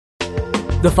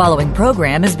The following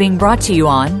program is being brought to you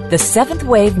on the Seventh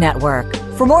Wave Network.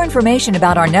 For more information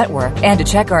about our network and to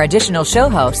check our additional show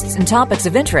hosts and topics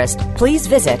of interest, please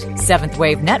visit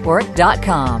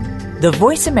seventhwavenetwork.com. The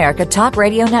Voice America Talk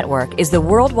Radio Network is the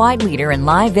worldwide leader in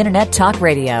live Internet talk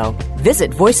radio. Visit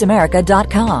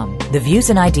voiceamerica.com. The views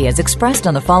and ideas expressed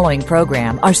on the following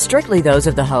program are strictly those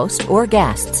of the host or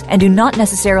guests and do not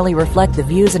necessarily reflect the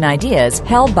views and ideas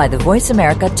held by the Voice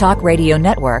America Talk Radio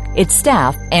Network, its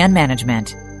staff, and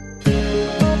management.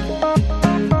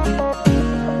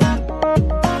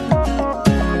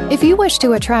 If you wish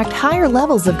to attract higher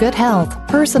levels of good health,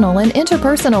 personal and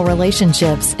interpersonal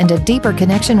relationships, and a deeper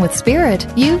connection with spirit,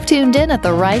 you've tuned in at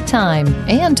the right time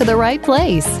and to the right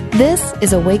place. This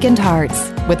is Awakened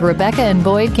Hearts with Rebecca and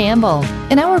Boyd Campbell.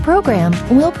 In our program,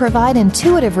 we'll provide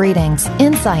intuitive readings,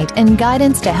 insight, and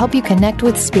guidance to help you connect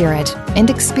with spirit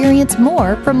and experience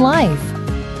more from life.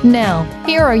 Now,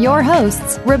 here are your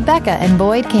hosts, Rebecca and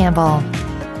Boyd Campbell.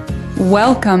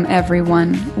 Welcome,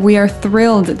 everyone. We are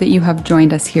thrilled that you have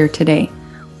joined us here today.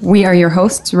 We are your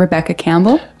hosts, Rebecca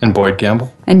Campbell and Boyd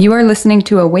Campbell, and you are listening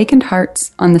to Awakened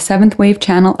Hearts on the Seventh Wave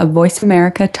channel of Voice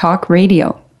America Talk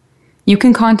Radio. You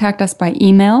can contact us by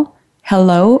email,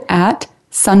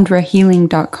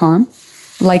 hello@sundrahealing.com,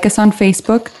 like us on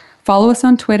Facebook, follow us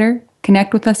on Twitter,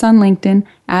 connect with us on LinkedIn,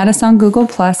 add us on Google+,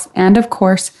 and of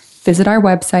course, visit our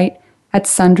website at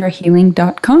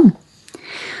sundrahealing.com.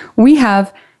 We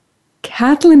have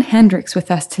Kathlyn Hendricks with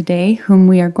us today, whom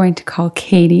we are going to call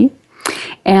Katie.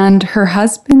 And her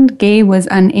husband, Gay, was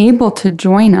unable to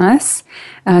join us.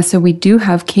 So we do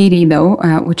have Katie, though,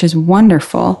 which is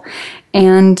wonderful.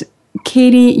 And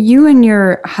Katie, you and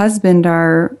your husband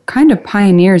are kind of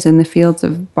pioneers in the fields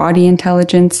of body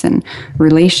intelligence and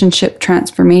relationship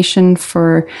transformation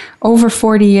for over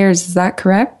 40 years. Is that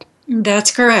correct?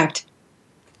 That's correct.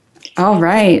 All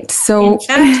right. So, in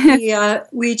fact,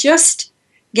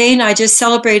 Gay and I just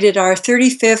celebrated our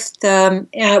 35th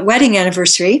wedding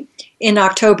anniversary in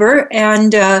October,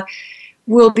 and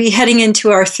we'll be heading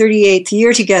into our 38th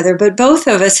year together. But both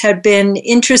of us had been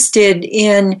interested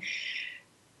in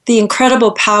the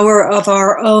incredible power of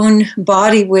our own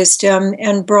body wisdom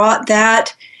and brought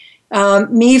that,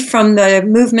 me from the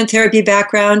movement therapy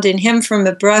background and him from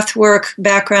the breathwork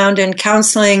background and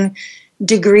counseling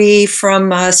degree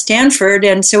from Stanford.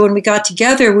 And so when we got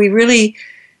together, we really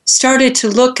started to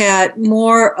look at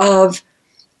more of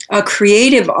a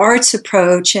creative arts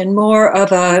approach and more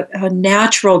of a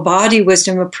natural body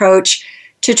wisdom approach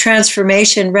to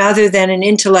transformation rather than an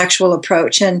intellectual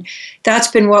approach. And that's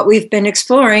been what we've been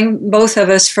exploring, both of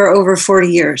us, for over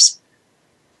 40 years.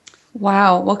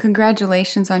 Wow. Well,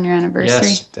 congratulations on your anniversary.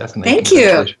 Yes, definitely. Thank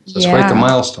you. It's quite the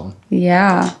milestone.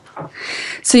 Yeah.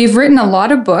 So you've written a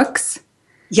lot of books.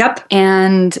 Yep.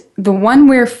 And the one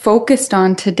we're focused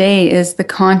on today is The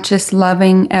Conscious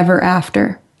Loving Ever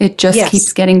After. It just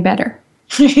keeps getting better.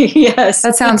 Yes.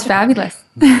 That sounds fabulous.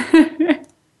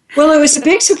 Well, it was a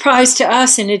big surprise to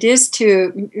us, and it is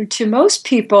to most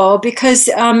people, because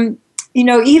even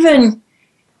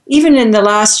in the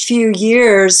last few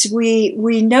years,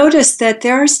 we noticed that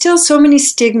there are still so many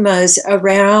stigmas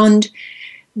around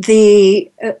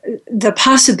the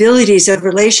possibilities of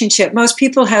relationship. Most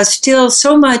people have still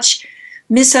so much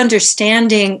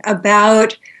misunderstanding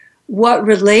about what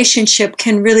relationship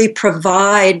can really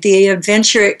provide, the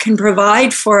adventure it can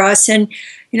provide for us. And,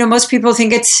 most people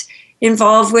think it's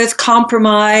involved with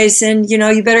compromise and,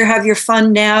 you better have your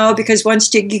fun now because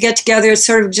once you get together, it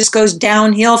sort of just goes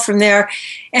downhill from there.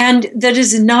 And that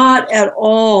is not at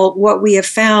all what we have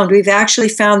found. We've actually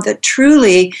found that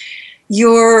truly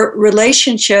your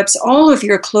relationships, all of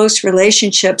your close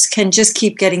relationships, can just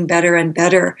keep getting better and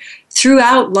better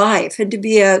throughout life, and to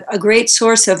be a great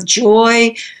source of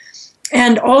joy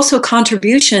and also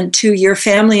contribution to your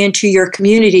family and to your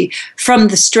community from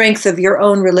the strength of your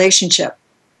own relationship.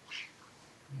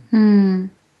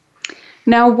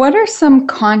 Now, what are some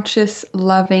conscious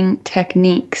loving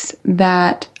techniques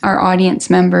that our audience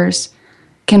members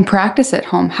can practice at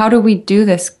home? How do we do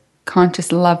this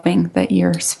conscious loving that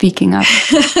you're speaking of?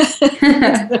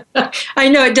 I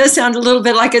know it does sound a little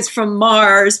bit like it's from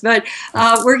Mars, but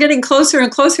we're getting closer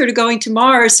and closer to going to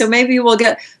Mars, so maybe we'll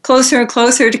get closer and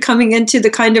closer to coming into the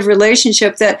kind of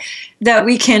relationship that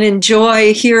we can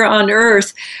enjoy here on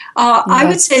Earth. Yes. I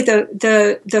would say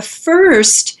the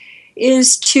first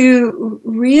is to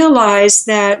realize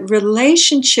that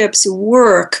relationships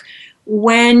work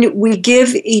when we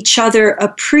give each other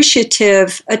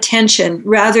appreciative attention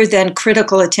rather than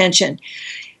critical attention.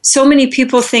 so many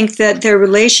people think that their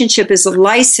relationship is a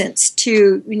license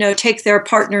to, take their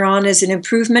partner on as an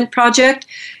improvement project.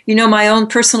 My own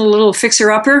personal little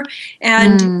fixer-upper.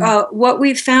 And what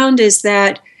we've found is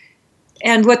that,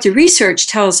 and what the research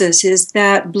tells us, is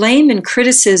that blame and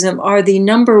criticism are the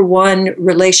number one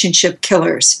relationship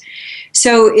killers.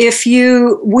 So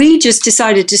we just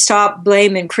decided to stop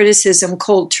blame and criticism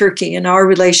cold turkey in our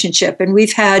relationship. And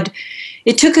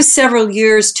it took us several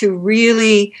years to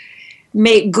really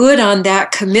make good on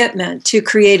that commitment to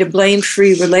create a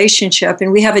blame-free relationship.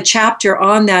 And we have a chapter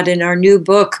on that in our new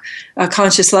book,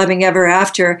 Conscious Loving Ever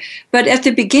After. But at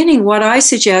the beginning, what I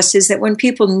suggest is that when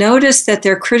people notice that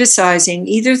they're criticizing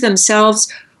either themselves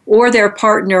or their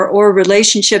partner or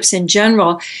relationships in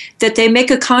general, that they make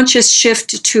a conscious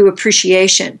shift to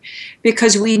appreciation.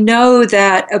 Because we know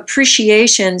that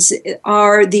appreciations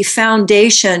are the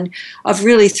foundation of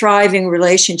really thriving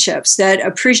relationships, that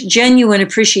genuine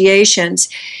appreciations,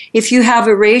 if you have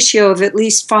a ratio of at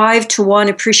least 5-to-1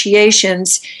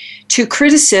 appreciations to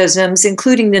criticisms,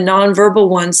 including the nonverbal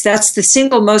ones, that's the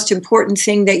single most important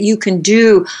thing that you can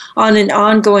do on an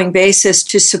ongoing basis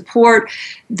to support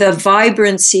the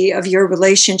vibrancy of your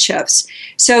relationships.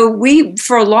 So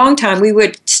for a long time, we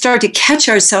would start to catch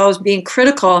ourselves being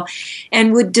critical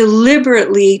and would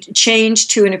deliberately change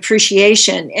to an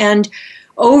appreciation. And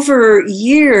over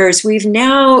years, we've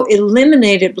now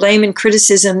eliminated blame and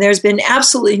criticism. There's been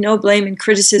absolutely no blame and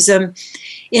criticism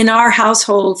in our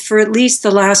household for at least the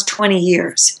last 20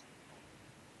 years.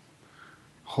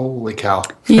 Holy cow.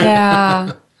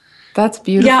 Yeah, that's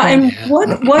beautiful. Yeah, and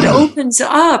what opens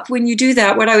up when you do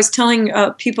that, what I was telling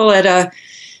people at a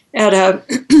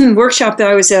workshop that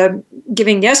I was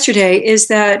giving yesterday, is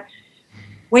that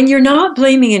when you're not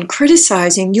blaming and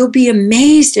criticizing, you'll be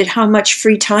amazed at how much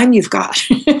free time you've got.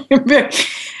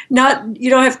 You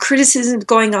don't have criticism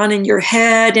going on in your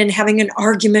head and having an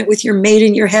argument with your mate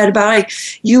in your head about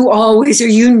you always or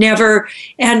you never.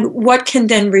 And what can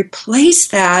then replace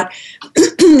that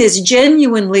is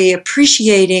genuinely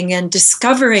appreciating and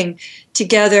discovering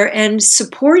together and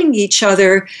supporting each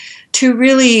other to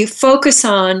really focus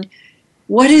on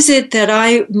what is it that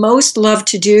I most love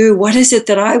to do, what is it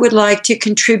that I would like to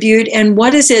contribute, and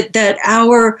what is it that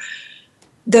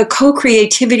the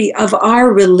co-creativity of our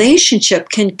relationship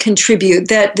can contribute,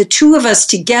 that the two of us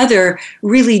together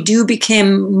really do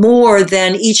become more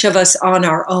than each of us on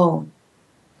our own.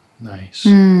 Nice.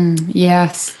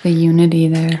 Yes, the unity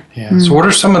there. Yeah. So what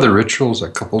are some of the rituals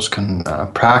that couples can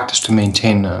practice to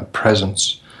maintain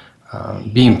presence,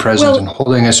 being present and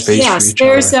holding a space for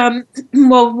each other?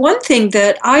 One thing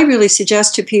that I really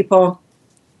suggest to people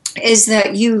is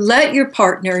that you let your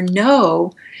partner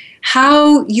know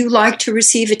how you like to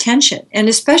receive attention, and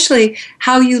especially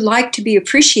how you like to be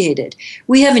appreciated.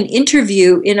 We have an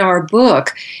interview in our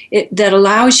book that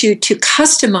allows you to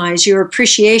customize your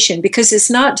appreciation, because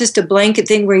it's not just a blanket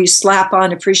thing where you slap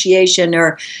on appreciation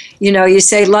or, you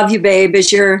say, love you, babe,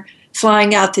 as you're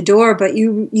flying out the door, but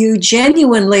you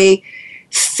genuinely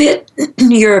fit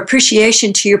your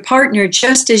appreciation to your partner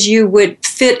just as you would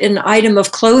fit an item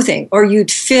of clothing, or you'd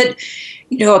fit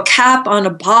a cap on a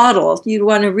bottle. You'd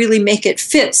want to really make it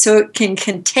fit so it can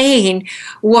contain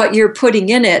what you're putting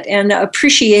in it. And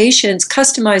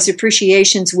customized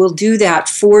appreciations will do that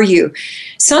for you.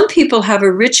 Some people have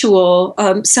a ritual.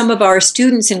 Some of our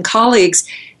students and colleagues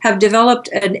have developed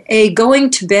a going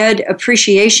to bed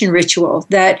appreciation ritual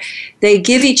that they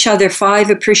give each other 5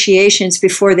 appreciations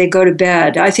before they go to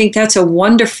bed. I think that's a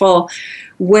wonderful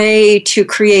way to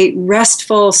create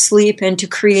restful sleep and to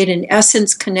create an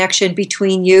essence connection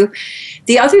between you.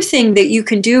 The other thing that you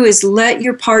can do is let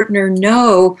your partner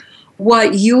know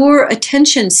what your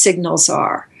attention signals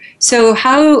are. So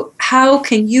how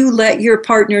can you let your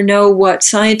partner know what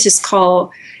scientists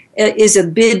call is a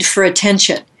bid for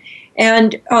attention?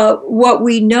 And what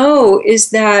we know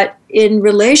is that in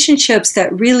relationships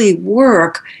that really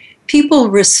work,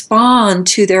 people respond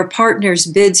to their partner's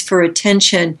bids for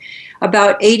attention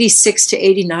about 86 to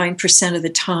 89% of the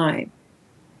time.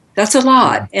 That's a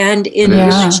lot. And in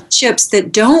relationships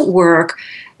that don't work,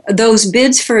 those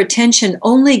bids for attention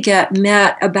only get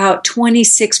met about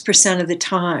 26% of the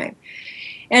time.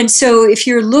 And so if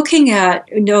you're looking at,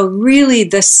 really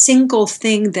the single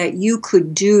thing that you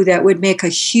could do that would make a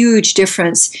huge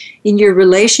difference in your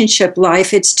relationship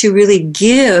life, it's to really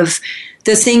give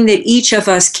the thing that each of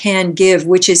us can give,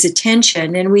 which is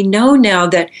attention. And we know now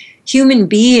that human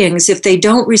beings, if they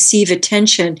don't receive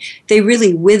attention, they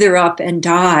really wither up and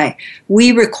die.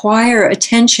 We require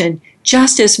attention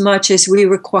just as much as we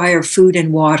require food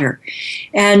and water.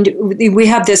 And we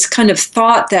have this kind of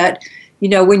thought that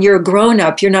when you're a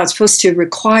grown-up, you're not supposed to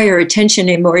require attention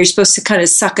anymore. You're supposed to kind of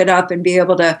suck it up and be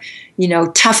able to,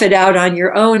 tough it out on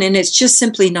your own. And it's just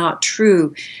simply not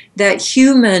true that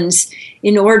humans,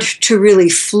 in order to really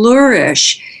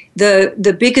flourish,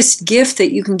 the biggest gift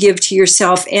that you can give to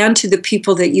yourself and to the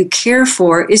people that you care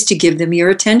for is to give them your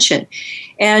attention.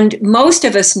 And most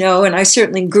of us know, and I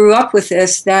certainly grew up with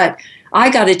this, that I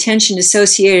got attention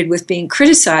associated with being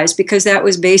criticized because that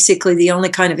was basically the only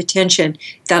kind of attention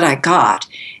that I got.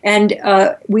 And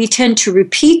we tend to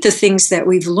repeat the things that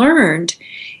we've learned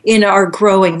in our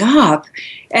growing up.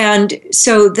 And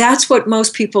so that's what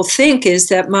most people think, is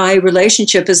that my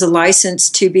relationship is a license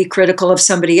to be critical of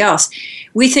somebody else.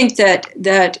 We think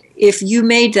that if you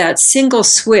made that single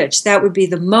switch, that would be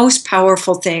the most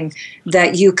powerful thing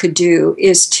that you could do,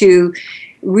 is to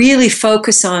really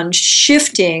focus on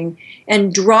shifting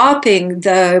and dropping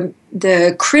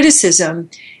the criticism,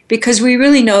 because we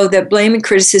really know that blame and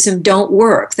criticism don't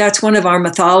work. That's one of our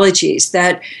mythologies,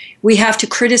 that we have to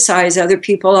criticize other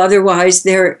people, otherwise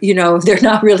they're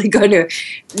not really going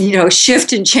to,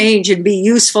 shift and change and be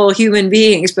useful human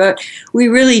beings. But we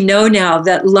really know now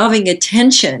that loving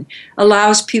attention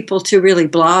allows people to really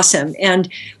blossom. And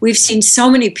we've seen so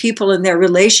many people in their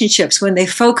relationships, when they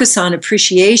focus on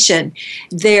appreciation,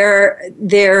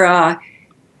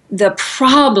 the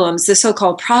problems, the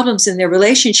so-called problems in their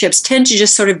relationships, tend to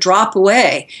just sort of drop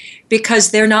away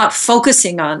because they're not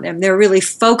focusing on them. They're really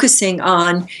focusing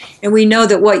on, and we know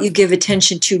that what you give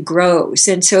attention to grows.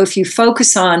 And so if you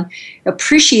focus on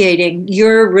appreciating,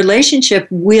 your relationship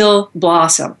will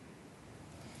blossom.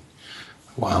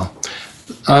 Wow.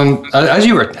 As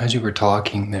you were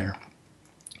talking there,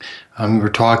 we were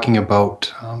talking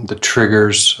about the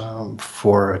triggers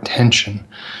for attention,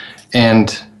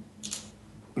 and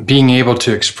being able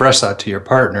to express that to your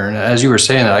partner. And as you were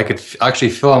saying that, I could actually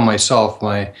feel on myself,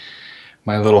 my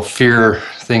little fear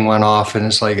thing went off, and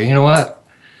it's like, you know what?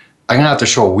 I'm going to have to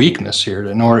show weakness here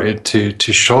in order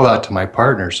to show that to my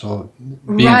partner. So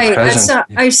being present.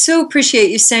 I so appreciate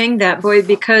you saying that, Boyd,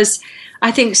 because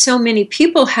I think so many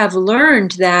people have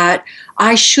learned that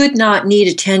I should not need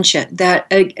attention, that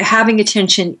having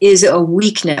attention is a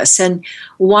weakness, and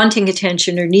wanting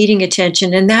attention or needing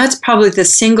attention. And that's probably the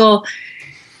single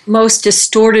most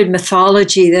distorted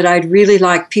mythology that I'd really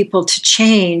like people to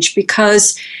change,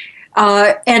 because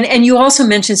and you also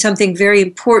mentioned something very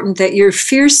important, that your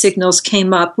fear signals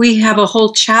came up. We have a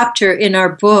whole chapter in our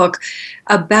book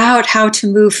about how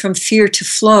to move from fear to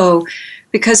flow,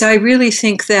 because I really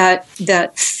think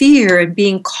that fear and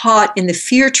being caught in the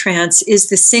fear trance is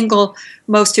the single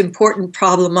most important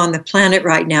problem on the planet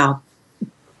right now.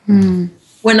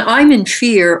 When I'm in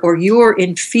fear, or you're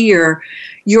in fear,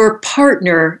 your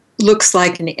partner looks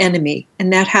like an enemy.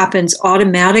 And that happens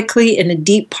automatically in a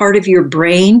deep part of your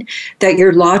brain that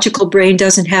your logical brain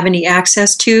doesn't have any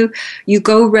access to. You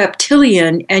go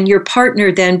reptilian, and your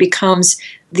partner then becomes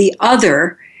the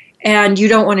other, and you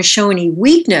don't want to show any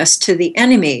weakness to the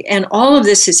enemy. And all of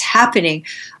this is happening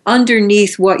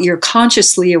underneath what you're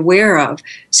consciously aware of.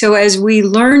 So as we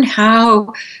learn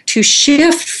how to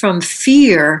shift from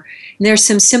fear, there's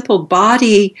some simple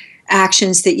body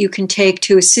actions that you can take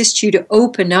to assist you to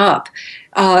open up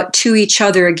to each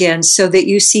other again, so that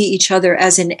you see each other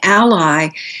as an ally.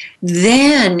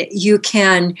 Then you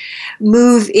can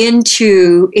move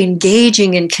into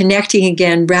engaging and connecting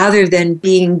again, rather than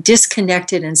being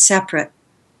disconnected and separate.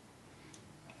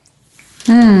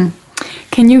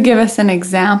 Can you give us an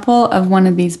example of one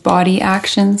of these body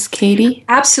actions, Katie?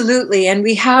 Absolutely, and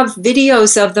we have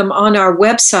videos of them on our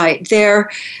website.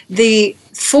 The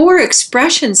 4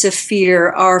 expressions of fear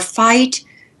are fight,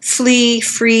 flee,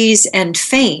 freeze, and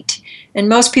faint. And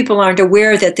most people aren't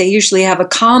aware that they usually have a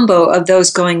combo of those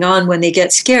going on when they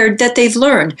get scared that they've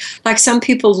learned. Like some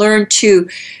people learn to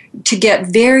get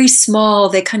very small,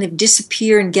 they kind of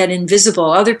disappear and get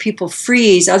invisible. Other people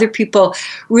freeze. Other people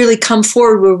really come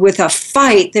forward with a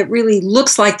fight that really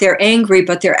looks like they're angry,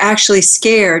 but they're actually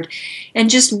scared. And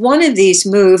just one of these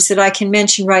moves that I can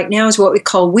mention right now is what we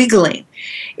call wiggling.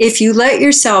 If you let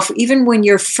yourself, even when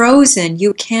you're frozen,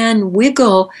 you can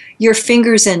wiggle your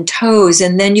fingers and toes,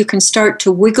 and then you can start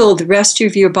to wiggle the rest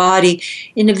of your body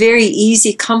in a very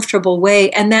easy, comfortable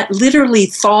way. And that literally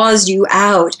thaws you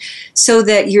out, so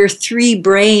that your 3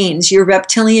 brains, your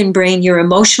reptilian brain, your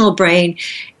emotional brain,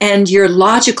 and your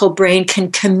logical brain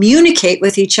can communicate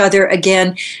with each other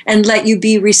again and let you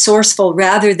be resourceful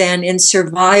rather than in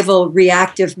survival,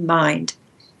 reactive mind.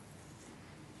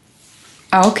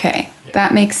 Okay,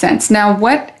 that makes sense. Now,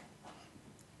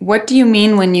 what do you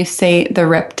mean when you say the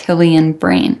reptilian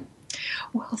brain?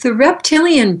 Well, the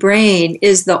reptilian brain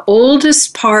is the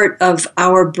oldest part of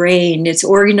our brain. It's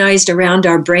organized around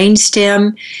our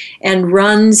brainstem and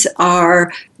runs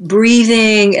our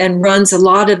breathing and runs a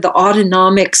lot of the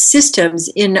autonomic systems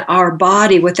in our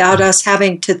body without us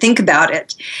having to think about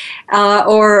it,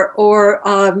 or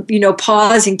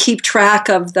pause and keep track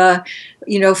of the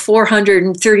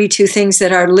 432 things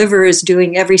that our liver is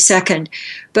doing every second.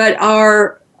 But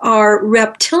our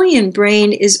reptilian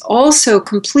brain is also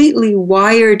completely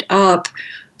wired up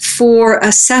for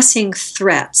assessing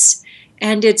threats.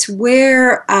 And it's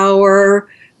where our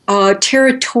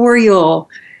territorial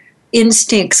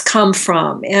instincts come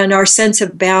from, and our sense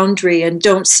of boundary and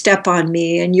don't step on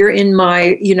me, and you're in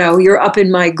my, you're up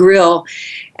in my grill.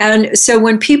 And so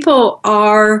when people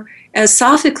are, as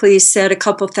Sophocles said a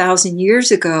couple thousand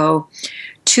years ago,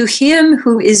 to him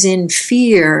who is in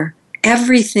fear,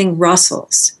 everything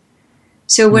rustles.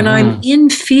 So when I'm in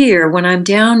fear, when I'm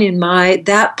down in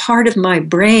that part of my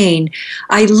brain,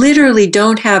 I literally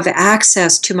don't have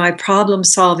access to my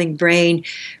problem-solving brain,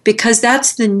 because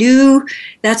that's the new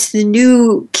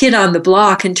kid on the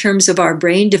block in terms of our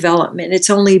brain development. It's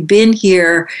only been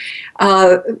here,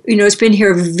 it's been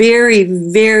here very,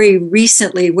 very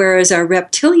recently, whereas our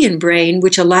reptilian brain,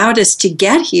 which allowed us to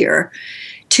get here,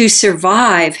 to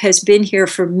survive, has been here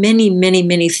for many, many,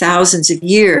 many thousands of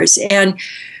years. And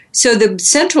so the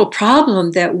central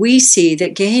problem that we see,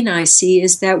 that Gay and I see,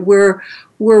 is that we're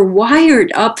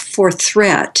wired up for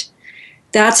threat.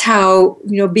 That's how,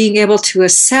 being able to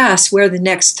assess where the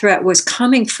next threat was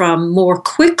coming from more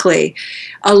quickly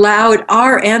allowed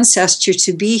our ancestors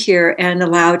to be here and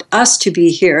allowed us to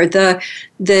be here.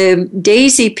 The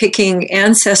daisy-picking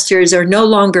ancestors are no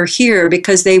longer here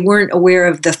because they weren't aware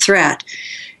of the threat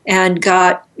and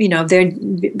got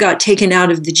taken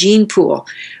out of the gene pool.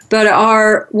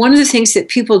 But one of the things that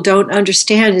people don't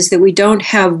understand is that we don't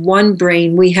have one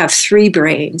brain, we have three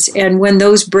brains. And when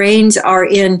those brains are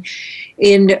in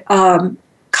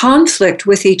conflict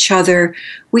with each other,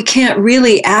 we can't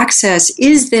really access,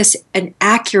 is this an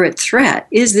accurate threat?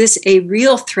 Is this a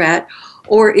real threat?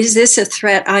 Or is this a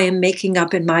threat I am making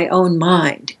up in my own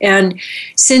mind? And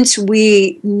since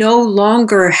we no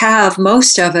longer have,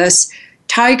 most of us,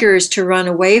 tigers to run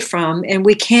away from, and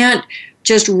we can't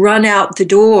just run out the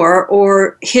door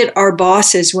or hit our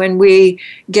bosses when we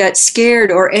get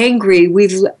scared or angry,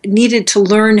 we've needed to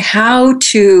learn how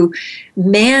to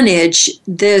manage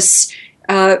this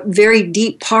very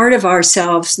deep part of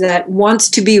ourselves that wants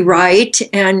to be right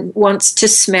and wants to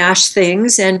smash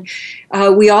things. And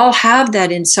we all have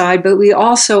that inside, but we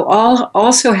also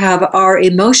have our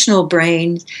emotional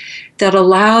brain that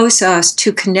allows us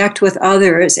to connect with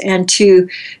others and to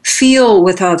feel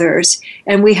with others.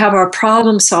 And we have our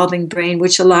problem-solving brain,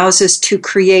 which allows us to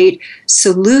create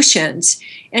solutions.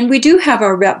 And we do have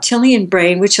our reptilian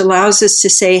brain, which allows us to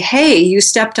say, hey, you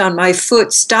stepped on my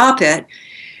foot, stop it.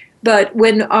 But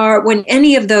when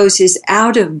any of those is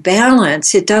out of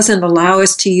balance, it doesn't allow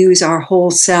us to use our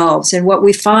whole selves. And what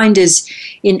we find is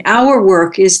in our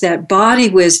work is that body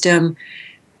wisdom,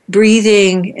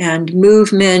 breathing and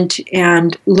movement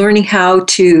and learning how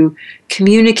to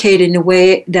communicate in a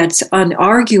way that's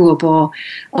unarguable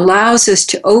allows us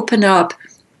to open up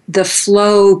the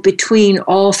flow between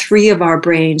all three of our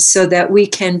brains so that we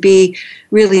can be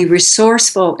really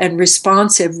resourceful and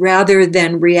responsive rather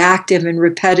than reactive and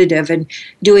repetitive and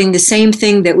doing the same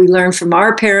thing that we learned from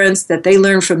our parents, that they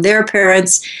learned from their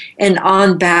parents, and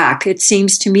on back. It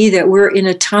seems to me that we're in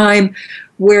a time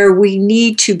where we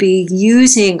need to be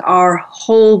using our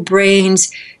whole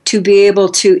brains to be able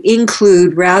to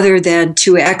include rather than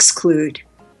to exclude.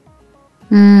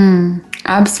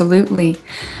 Absolutely.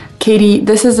 Katie,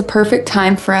 this is a perfect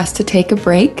time for us to take a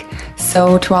break.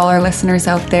 So to all our listeners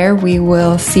out there, we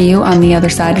will see you on the other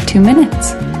side of 2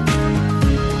 minutes.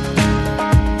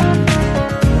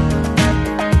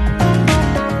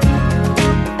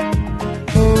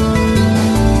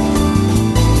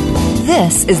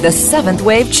 This is the Seventh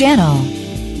Wave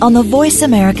Channel on the Voice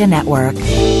America Network.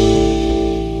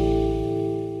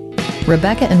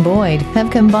 Rebecca and Boyd have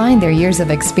combined their years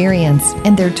of experience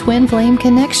and their twin flame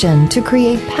connection to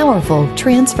create powerful,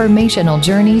 transformational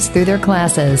journeys through their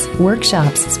classes,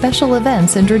 workshops, special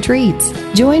events, and retreats.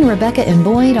 Join Rebecca and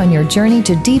Boyd on your journey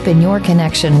to deepen your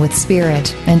connection with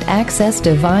spirit and access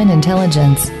divine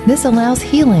intelligence. This allows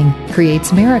healing,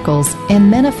 creates miracles, and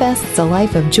manifests a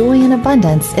life of joy and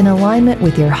abundance in alignment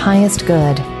with your highest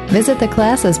good. Visit the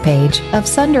classes page of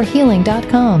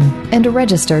sunderhealing.com and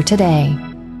register today.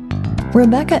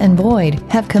 Rebecca and Boyd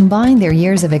have combined their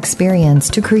years of experience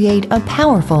to create a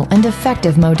powerful and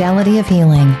effective modality of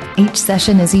healing. Each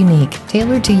session is unique,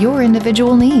 tailored to your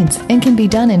individual needs, and can be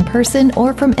done in person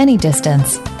or from any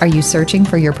distance. Are you searching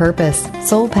for your purpose,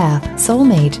 soul path,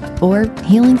 soulmate, or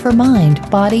healing for mind,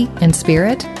 body, and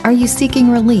spirit? Are you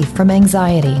seeking relief from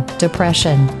anxiety,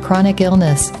 depression, chronic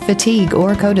illness, fatigue,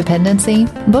 or codependency?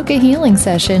 Book a healing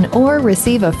session or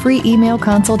receive a free email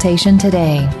consultation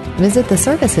today. Visit the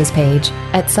services page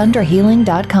at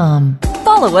sundrahealing.com.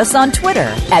 Follow us on Twitter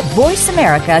at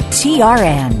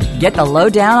VoiceAmericaTRN. Get the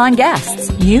lowdown on guests,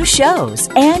 new shows,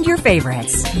 and your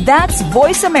favorites. That's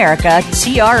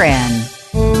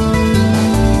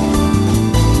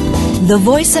VoiceAmericaTRN. The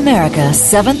Voice America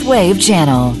 7th Wave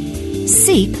Channel.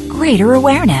 Seek greater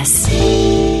awareness.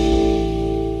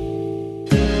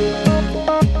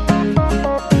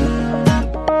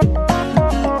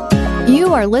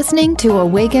 You are listening to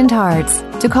Awakened Hearts.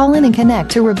 To call in and connect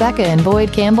to Rebecca and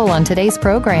Boyd Campbell on today's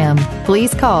program,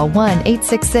 please call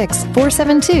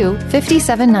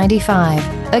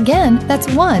 1-866-472-5795. Again, that's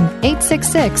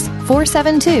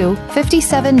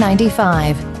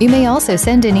 1-866-472-5795. You may also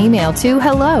send an email to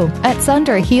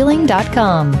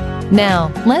hello@sundrahealing.com.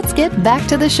 Now, let's get back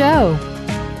to the show.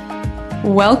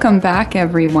 Welcome back,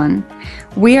 everyone.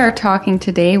 We are talking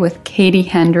today with Katie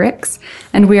Hendricks,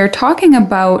 and we are talking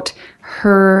about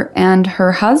her and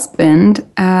her husband,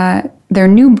 their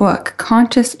new book,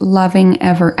 Conscious Loving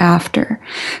Ever After.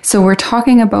 So we're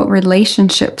talking about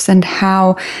relationships and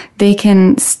how they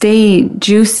can stay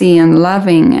juicy and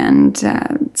loving and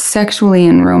sexually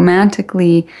and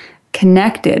romantically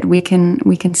connected. We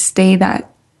can stay that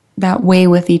way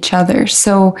with each other.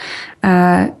 So,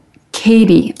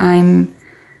 Katie, do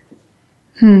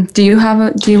you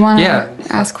want to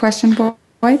ask a question, Boyd?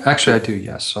 Actually, I do,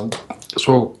 yes.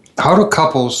 So how do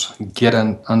couples get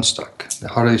unstuck?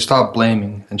 How do they stop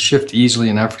blaming and shift easily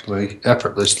and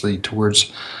effortlessly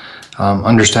towards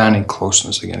understanding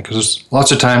closeness again? Because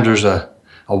lots of times there's a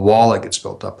wall that gets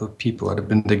built up of people that have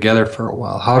been together for a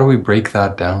while. How do we break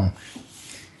that down?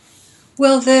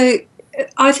 Well,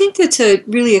 I think that's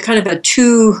really a kind of a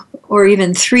 2 or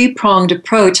even 3-pronged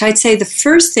approach. I'd say the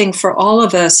first thing for all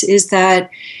of us is that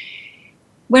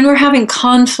when we're having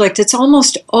conflict, it's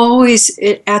almost always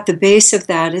at the base of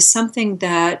that is something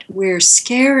that we're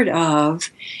scared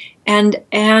of, and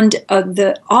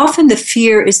often the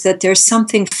fear is that there's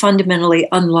something fundamentally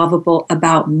unlovable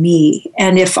about me,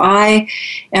 and if I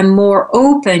am more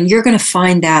open, you're going to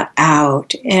find that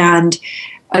out, and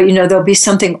there'll be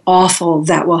something awful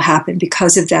that will happen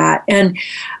because of that. And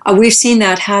we've seen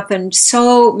that happen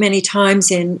so many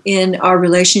times in our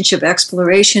relationship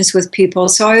explorations with people.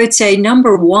 So I would say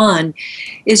number 1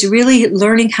 is really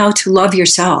learning how to love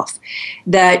yourself,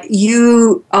 that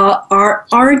you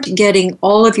aren't getting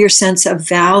all of your sense of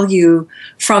value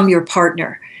from your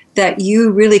partner, that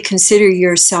you really consider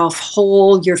yourself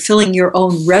whole, you're filling your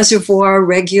own reservoir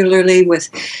regularly with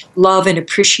love and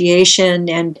appreciation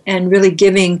and really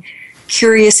giving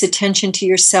curious attention to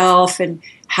yourself and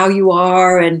how you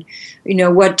are and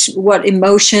what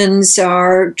emotions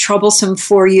are troublesome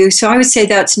for you. So I would say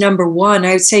that's number 1.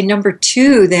 I would say number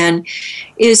 2 then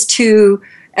is to,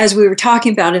 as we were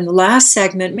talking about in the last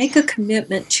segment, make a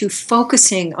commitment to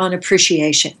focusing on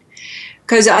appreciation.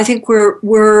 Because I think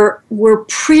we're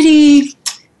pretty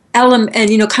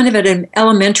kind of at an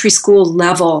elementary school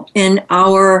level in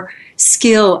our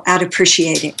skill at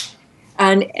appreciating,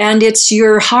 and it's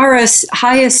your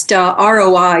highest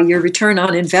ROI, your return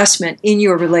on investment in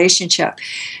your relationship.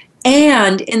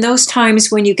 And in those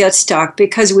times when you get stuck,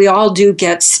 because we all do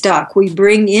get stuck, we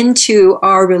bring into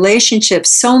our relationships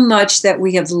so much that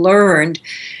we have learned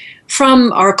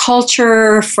from our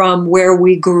culture, from where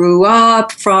we grew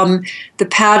up, from the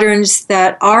patterns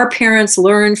that our parents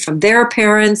learned from their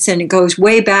parents, and it goes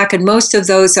way back, and most of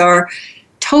those are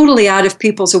totally out of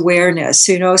people's awareness,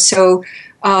 So,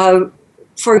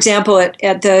 for example,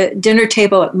 at the dinner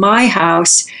table at my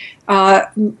house,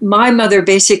 my mother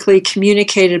basically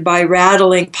communicated by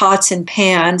rattling pots and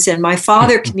pans, and my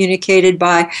father communicated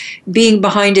by being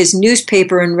behind his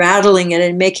newspaper and rattling it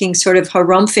and making sort of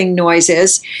harumphing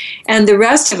noises. And the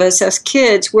rest of us as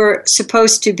kids were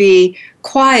supposed to be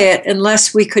quiet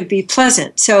unless we could be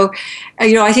pleasant. So,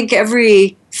 I think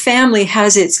every family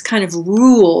has its kind of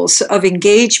rules of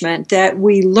engagement that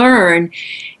we learn,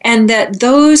 and that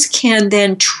those can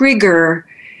then trigger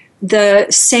the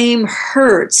same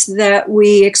hurts that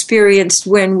we experienced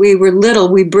when we were little.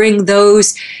 We bring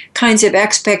those kinds of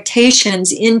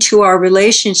expectations into our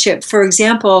relationship. For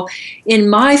example, in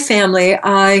my family,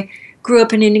 I grew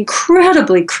up in an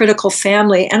incredibly critical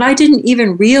family, and I didn't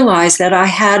even realize that I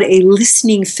had a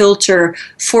listening filter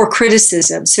for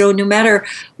criticism. So no matter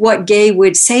what Gay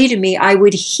would say to me, I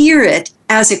would hear it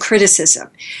as a criticism.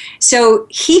 So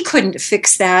he couldn't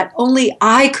fix that. Only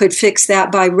I could fix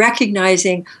that by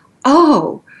recognizing,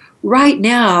 oh, right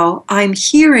now I'm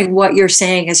hearing what you're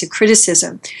saying as a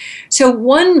criticism. So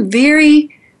one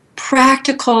very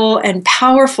practical and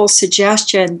powerful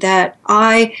suggestion that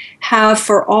I have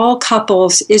for all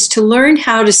couples is to learn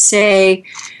how to say,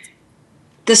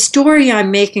 the story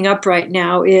I'm making up right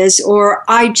now is, or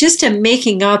I just am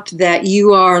making up that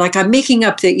you are, like I'm making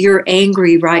up that you're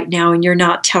angry right now and you're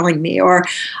not telling me, or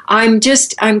I'm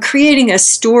creating a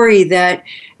story that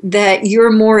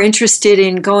you're more interested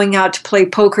in going out to play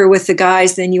poker with the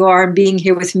guys than you are in being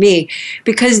here with me.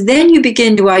 Because then you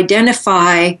begin to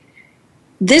identify,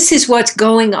 this is what's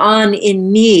going on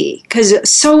in me. Because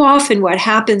so often what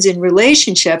happens in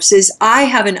relationships is I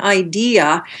have an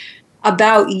idea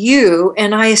about you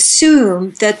and I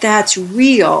assume that that's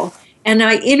real, and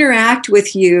I interact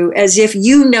with you as if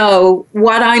you know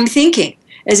what I'm thinking,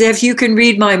 as if you can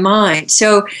read my mind.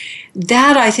 So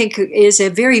that, I think, is a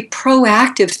very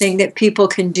proactive thing that people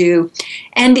can do.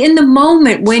 And in the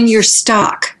moment when you're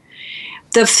stuck,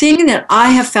 the thing that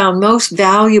I have found most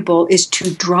valuable is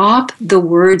to drop the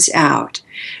words out.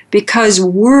 Because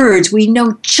words, we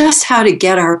know just how to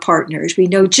get our partners. We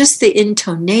know just the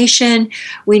intonation.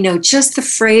 We know just the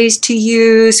phrase to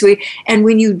use. And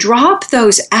when you drop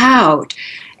those out,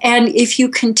 and if you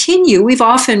continue, we've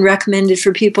often recommended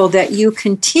for people that you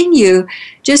continue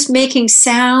just making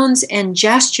sounds and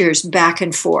gestures back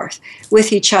and forth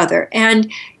with each other.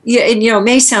 And it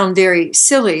may sound very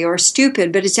silly or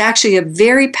stupid, but it's actually a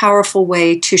very powerful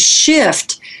way to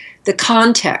shift the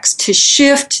context, to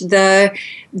shift the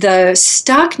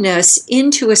stuckness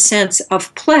into a sense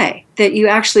of play, that you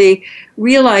actually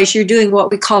realize you're doing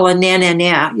what we call a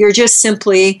na-na-na. You're just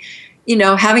simply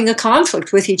having a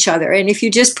conflict with each other. And if you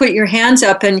just put your hands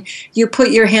up and you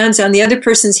put your hands on the other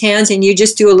person's hands and you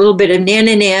just do a little bit of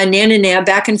na-na-na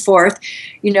back and forth,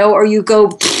 or you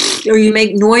go, or you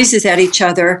make noises at each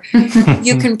other,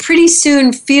 you can pretty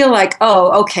soon feel like,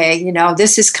 oh, okay,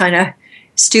 this is kind of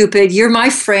stupid. You're my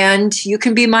friend. You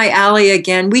can be my ally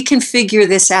again. We can figure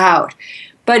this out.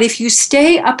 But if you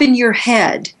stay up in your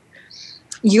head,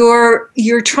 you're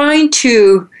trying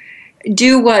to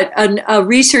do what a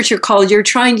researcher called,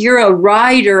 you're a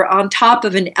rider on top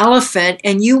of an elephant,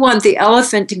 and you want the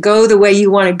elephant to go the way you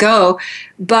want to go.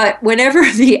 But whenever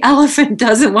the elephant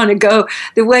doesn't want to go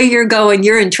the way you're going,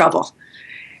 you're in trouble.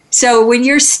 So when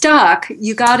you're stuck,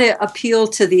 you got to appeal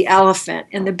to the elephant.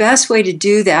 And the best way to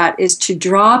do that is to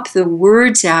drop the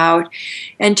words out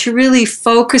and to really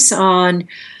focus on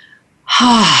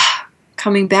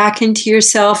coming back into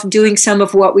yourself, doing some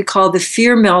of what we call the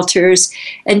fear melters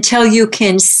until you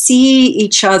can see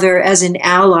each other as an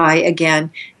ally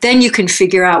again. Then you can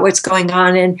figure out what's going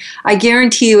on. And I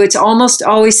guarantee you it's almost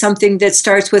always something that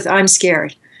starts with, I'm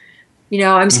scared.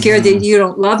 I'm scared that you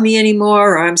don't love me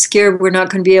anymore, or I'm scared we're not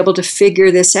going to be able to figure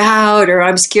this out, or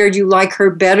I'm scared you like her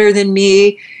better than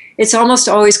me. It's almost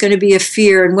always going to be a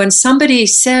fear. And when somebody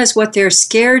says what they're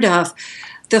scared of,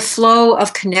 the flow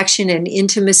of connection and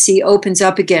intimacy opens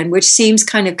up again, which seems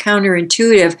kind of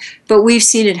counterintuitive, but we've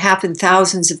seen it happen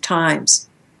thousands of times.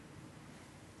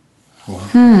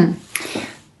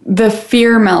 The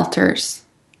fear melters,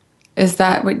 is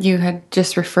that what you had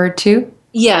just referred to?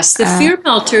 Yes, the fear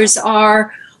melters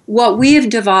are what we have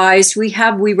devised. We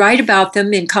write about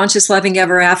them in Conscious Loving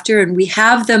Ever After, and we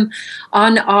have them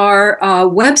on our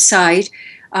website.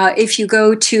 If you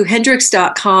go to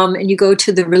Hendricks.com and you go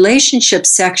to the relationships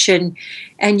section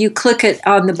and you click it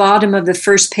on the bottom of the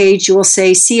first page, you will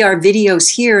say, see our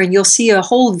videos here, and you'll see a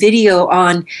whole video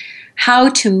on how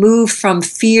to move from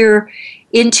fear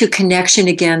into connection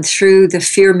again through the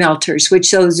fear melters,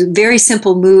 which those very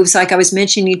simple moves, like I was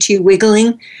mentioning to you,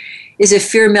 wiggling is a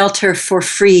fear melter for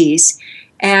freeze.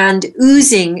 And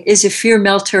oozing is a fear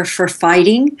melter for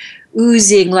fighting.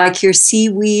 Oozing like your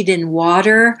seaweed in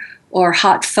water or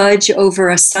hot fudge over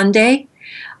a sundae.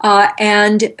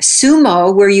 And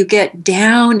sumo, where you get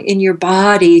down in your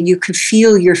body and you can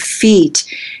feel your feet.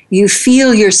 You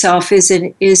feel yourself is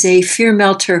a fear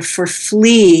melter for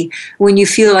flee when you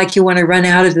feel like you want to run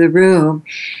out of the room.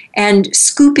 And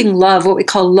scooping love, what we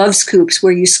call love scoops,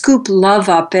 where you scoop love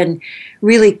up and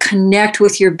really connect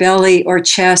with your belly or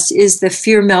chest, is the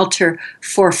fear melter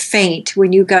for faint,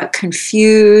 when you got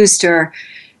confused or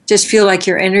just feel like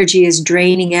your energy is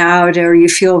draining out, or you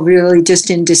feel really just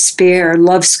in despair.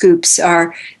 Love scoops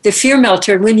are the fear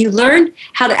melter. And when you learn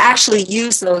how to actually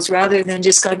use those rather than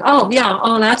just going, oh, yeah,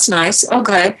 oh, that's nice,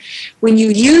 okay. When you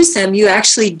use them, you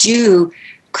actually do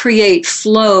create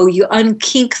flow. You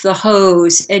unkink the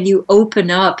hose and you open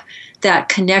up that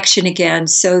connection again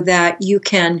so that you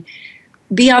can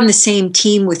be on the same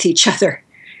team with each other.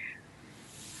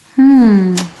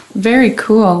 Very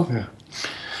cool. Yeah.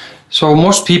 So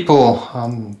most people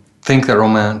think that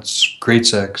romance, great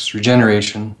sex,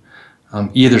 regeneration,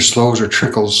 either slows or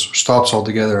trickles, stops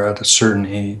altogether at a certain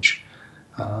age.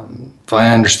 If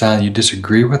I understand, you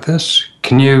disagree with this.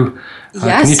 Can you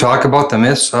talk about the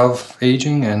myths of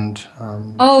aging and?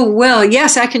 Oh well,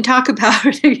 yes, I can talk about.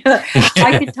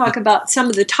 I can talk about some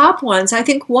of the top ones. I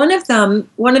think one of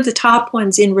the top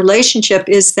ones in relationship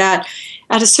is that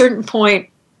at a certain point,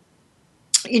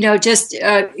 just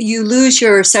you lose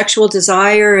your sexual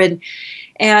desire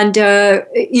and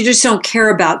you just don't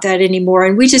care about that anymore.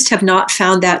 And we just have not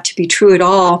found that to be true at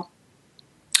all.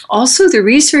 Also, the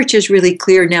research is really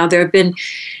clear now. There have been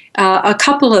a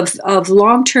couple of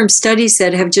long-term studies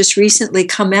that have just recently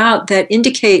come out that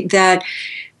indicate that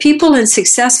people in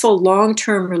successful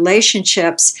long-term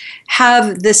relationships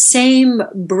have the same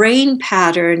brain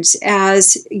patterns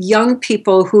as young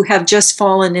people who have just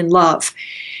fallen in love.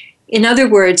 In other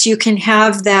words, you can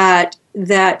have that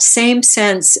same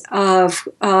sense of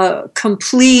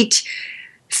complete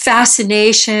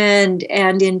fascination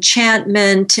and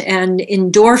enchantment and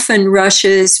endorphin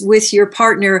rushes with your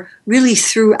partner really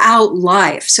throughout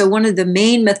life. So one of the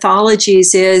main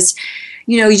mythologies is,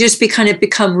 you just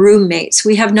become roommates.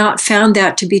 We have not found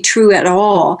that to be true at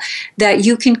all, that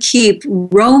you can keep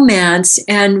romance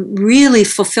and really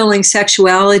fulfilling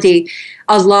sexuality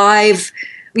alive,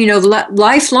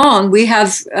 lifelong. We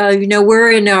have, I'm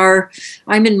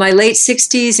in my late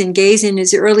 60s and Gay's in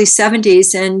his early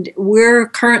 70s, and we're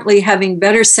currently having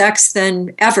better sex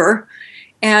than ever.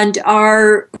 And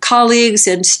our colleagues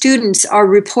and students are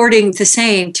reporting the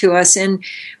same to us. And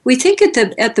we think at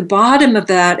the bottom of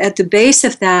that, at the base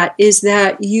of that, is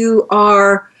that you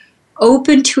are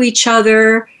open to each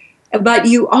other, but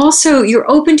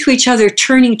you're open to each other,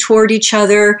 turning toward each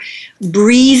other,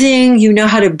 breathing. You know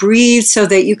how to breathe so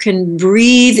that you can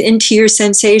breathe into your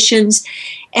sensations,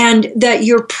 and that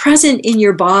you're present in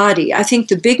your body. I think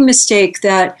the big mistake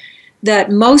that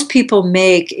most people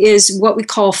make is what we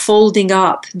call folding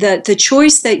up, that the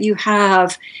choice that you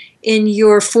have in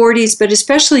your 40s, but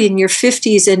especially in your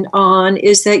 50s and on,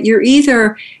 is that you're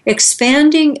either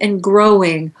expanding and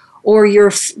growing, or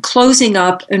you're closing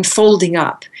up and folding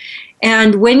up.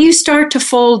 And when you start to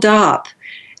fold up,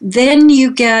 then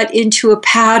you get into a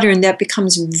pattern that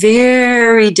becomes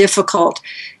very difficult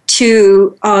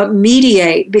to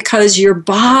mediate, because your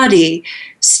body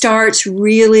starts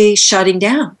really shutting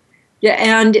down.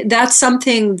 And that's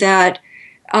something that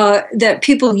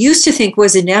people used to think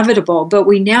was inevitable, but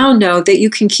we now know that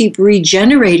you can keep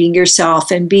regenerating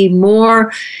yourself and be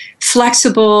more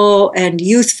flexible and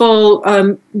youthful.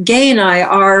 Gay and I,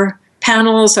 our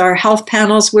health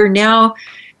panels, we're now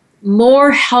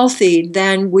more healthy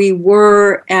than we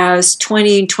were as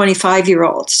 20 and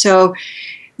 25-year-olds. So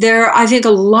there are, I think,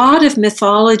 a lot of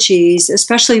mythologies,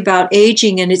 especially about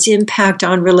aging and its impact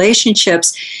on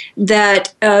relationships,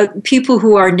 that people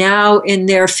who are now in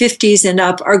their 50s and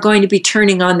up are going to be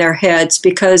turning on their heads,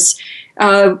 because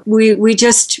we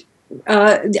just,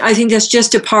 I think that's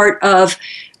just a part of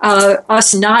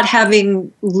us not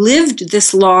having lived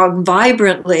this long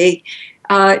vibrantly,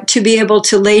 to be able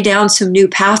to lay down some new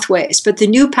pathways. But the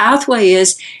new pathway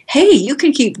is, hey, you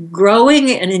can keep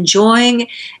growing and enjoying,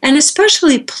 and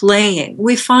especially playing.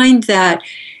 We find that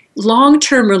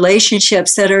long-term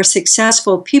relationships that are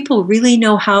successful, people really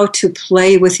know how to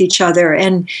play with each other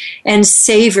and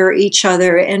savor each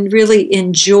other and really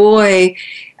enjoy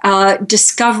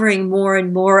discovering more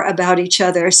and more about each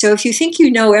other. So if you think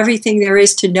you know everything there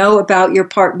is to know about your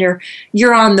partner,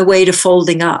 you're on the way to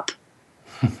folding up.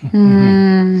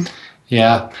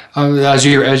 Yeah. As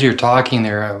you're talking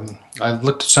there, I've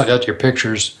looked at your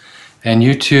pictures, and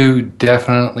you two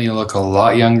definitely look a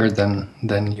lot younger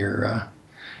than your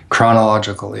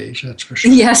chronological age, that's for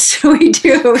sure. Yes, we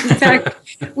do. In fact,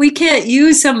 we can't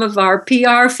use some of our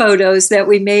PR photos that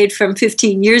we made from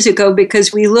 15 years ago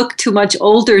because we look too much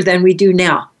older than we do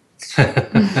now.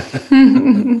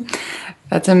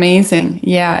 That's amazing.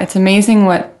 Yeah, it's amazing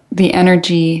what the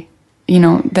energy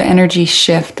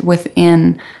shift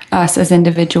within us as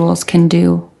individuals can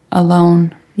do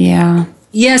alone. Yeah.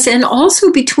 Yes, and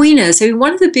also between us. I mean,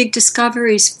 one of the big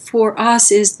discoveries for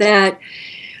us is that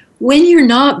when you're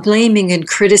not blaming and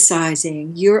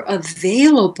criticizing, you're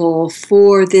available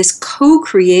for this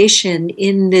co-creation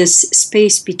in this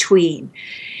space between.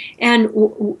 And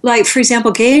like, for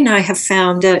example, Gay and I have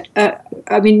found that,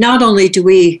 not only do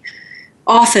we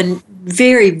often,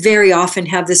 very, very often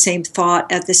have the same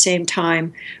thought at the same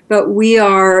time, but we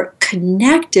are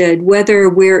connected whether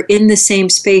we're in the same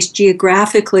space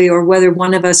geographically or whether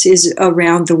one of us is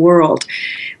around the world.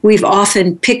 We've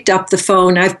often picked up the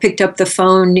phone. I've picked up the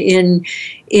phone in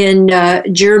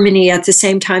Germany at the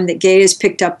same time that Gay has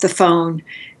picked up the phone,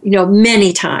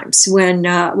 many times when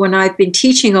I've been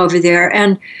teaching over there.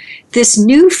 And this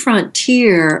new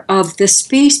frontier of the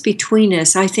space between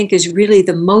us, I think, is really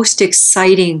the most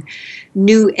exciting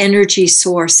new energy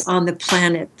source on the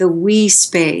planet, the we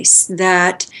space,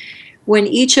 that when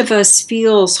each of us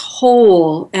feels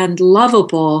whole and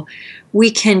lovable, we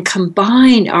can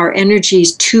combine our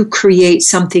energies to create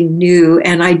something new.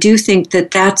 And I do think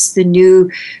that that's the new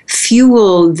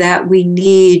fuel that we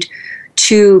need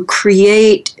to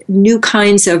create new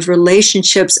kinds of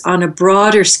relationships on a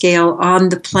broader scale on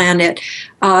the planet,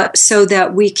 so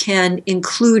that we can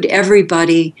include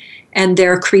everybody and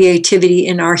their creativity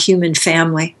in our human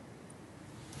family.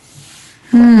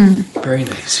 Very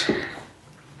nice.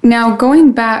 Now,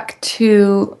 going back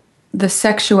to the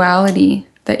sexuality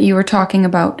that you were talking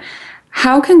about,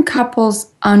 how can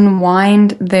couples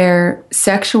unwind their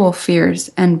sexual fears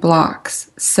and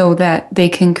blocks so that they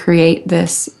can create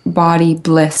this body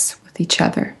bliss with each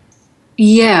other?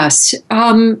 Yes.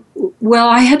 Well,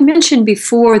 I had mentioned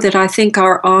before that I think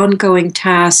our ongoing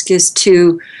task is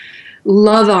to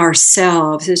love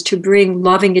ourselves, is to bring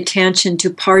loving attention to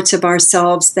parts of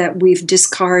ourselves that we've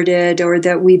discarded or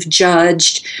that we've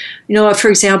judged. For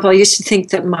example, I used to think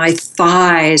that my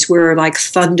thighs were like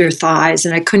thunder thighs,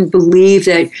 and I couldn't believe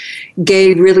that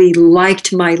Gay really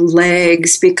liked my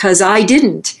legs because I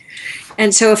didn't.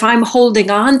 And so if I'm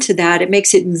holding on to that, it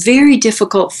makes it very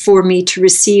difficult for me to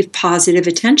receive positive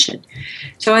attention.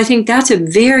 So I think that's a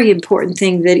very important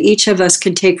thing that each of us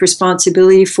can take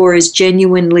responsibility for, is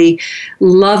genuinely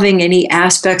loving any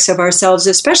aspects of ourselves,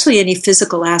 especially any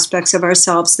physical aspects of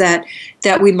ourselves that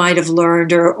we might have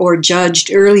learned or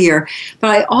judged earlier. But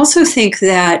I also think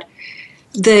that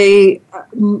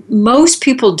most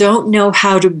people don't know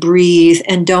how to breathe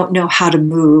and don't know how to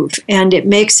move, and it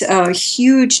makes a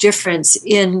huge difference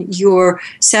in your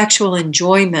sexual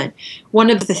enjoyment. One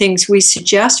of the things we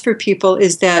suggest for people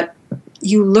is that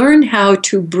you learn how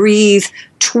to breathe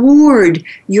toward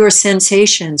your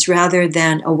sensations rather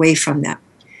than away from them,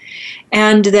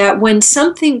 and that when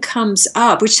something comes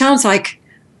up, which sounds like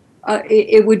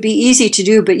it would be easy to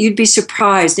do, but you'd be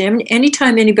surprised.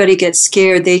 Anytime anybody gets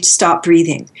scared, they stop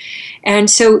breathing. And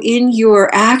so in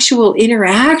your actual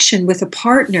interaction with a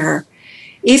partner,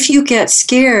 if you get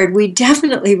scared, we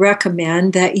definitely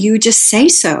recommend that you just say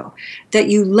so, that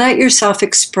you let yourself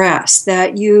express,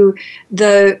 that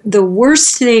the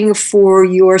worst thing for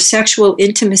your sexual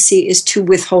intimacy is to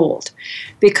withhold.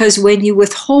 Because when you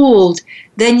withhold,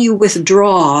 then you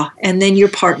withdraw, and then your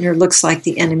partner looks like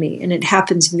the enemy, and it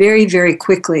happens very, very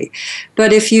quickly.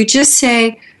 But if you just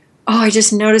say, oh, I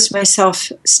just noticed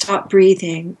myself stop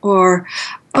breathing, or,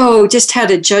 oh, just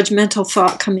had a judgmental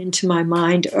thought come into my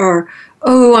mind, or,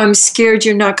 oh, I'm scared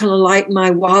you're not going to like my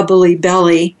wobbly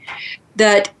belly,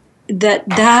 that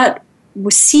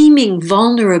seeming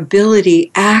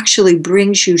vulnerability actually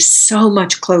brings you so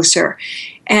much closer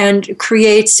and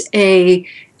creates an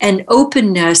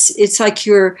openness. It's like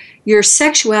your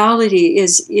sexuality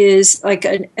is like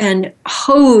an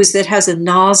hose that has a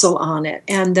nozzle on it,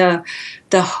 and the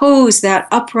hose, that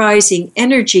uprising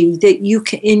energy that you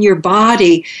can, in your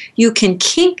body, you can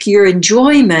kink your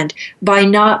enjoyment by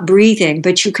not breathing,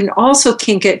 but you can also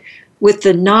kink it with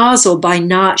the nozzle by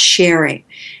not sharing.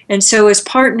 And so as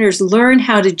partners, learn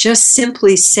how to just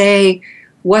simply say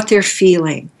what they're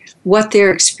feeling, what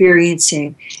they're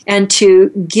experiencing, and to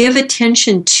give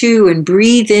attention to and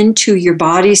breathe into your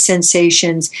body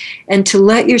sensations, and to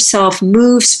let yourself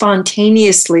move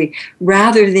spontaneously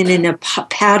rather than in a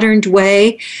patterned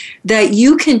way, that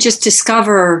you can just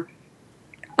discover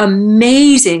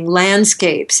amazing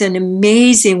landscapes and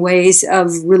amazing ways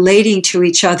of relating to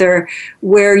each other,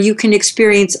 where you can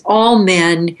experience all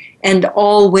men and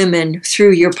all women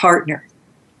through your partner.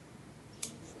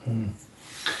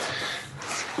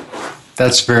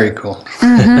 That's very cool.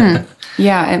 Mm-hmm.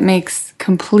 Yeah, it makes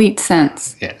complete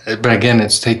sense. Yeah, but again,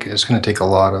 it's going to take a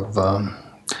lot of.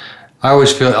 I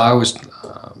always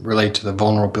relate to the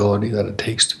vulnerability that it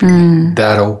takes to be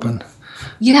that open.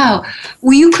 Yeah,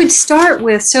 well, you could start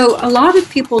with. So a lot of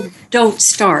people don't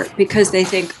start because they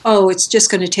think, oh, it's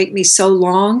just going to take me so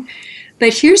long.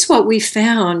 But here's what we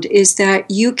found is that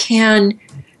you can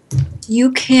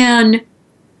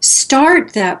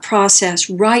start that process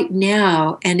right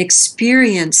now and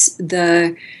experience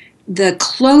the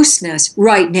closeness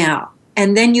right now,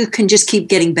 and then you can just keep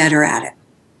getting better at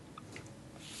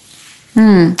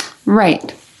it.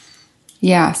 Right.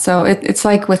 Yeah. So it's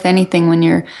like with anything, when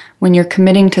you're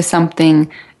committing to something,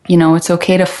 it's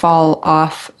okay to fall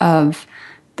off of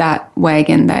that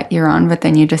wagon that you're on, but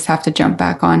then you just have to jump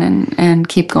back on and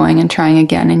keep going and trying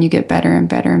again, and you get better and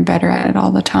better and better at it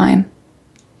all the time.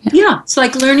 Yeah, it's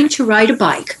like learning to ride a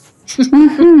bike.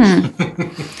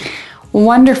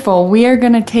 Wonderful. We are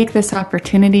going to take this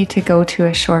opportunity to go to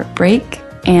a short break,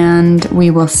 and we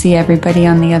will see everybody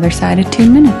on the other side of 2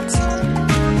 minutes.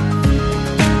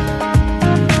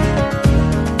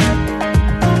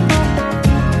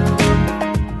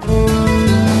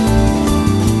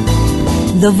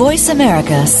 The Voice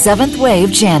America 7th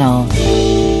Wave Channel.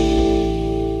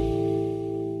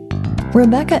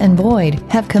 Rebecca and Boyd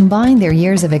have combined their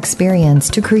years of experience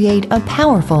to create a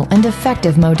powerful and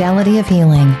effective modality of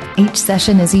healing. Each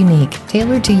session is unique,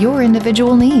 tailored to your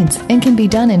individual needs, and can be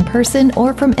done in person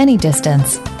or from any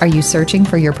distance. Are you searching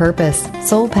for your purpose,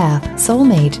 soul path,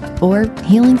 soulmate, or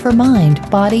healing for mind,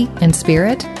 body, and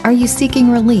spirit? Are you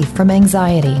seeking relief from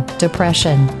anxiety,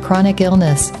 depression, chronic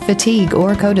illness, fatigue,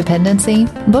 or codependency?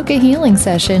 Book a healing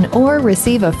session or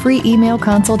receive a free email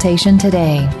consultation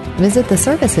today. Visit the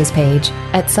services page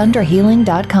at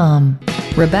sundrahealing.com.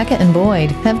 Rebecca and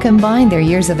Boyd have combined their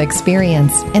years of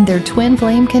experience and their twin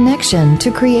flame connection to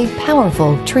create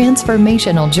powerful,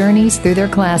 transformational journeys through their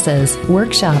classes,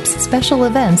 workshops, special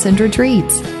events, and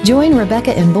retreats. Join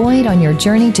Rebecca and Boyd on your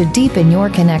journey to deepen your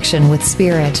connection with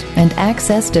spirit and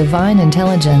access divine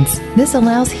intelligence. This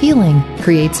allows healing,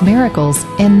 creates miracles,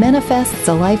 and manifests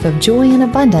a life of joy and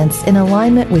abundance in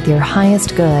alignment with your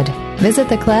highest good. Visit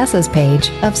the classes page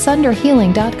of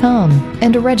sundrahealing.com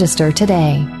and register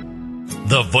today.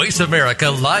 The Voice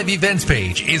America Live Events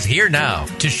page is here now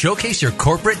to showcase your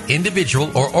corporate, individual,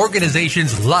 or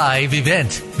organization's live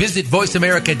event. Visit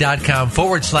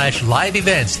voiceamerica.com/live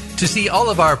events to see all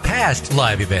of our past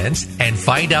live events and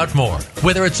find out more.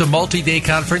 Whether it's a multi-day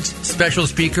conference, special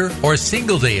speaker, or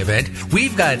single-day event,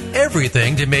 we've got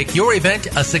everything to make your event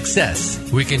a success.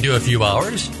 We can do a few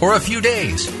hours or a few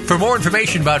days. For more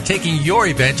information about taking your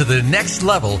event to the next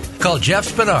level, call Jeff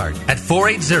Spinard at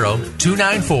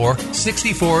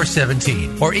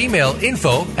 480-294-6417 or email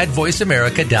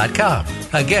info@voiceamerica.com.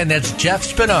 Again, that's Jeff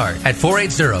Spinard at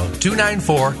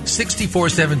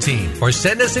 480-294-6417 or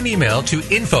send us an email to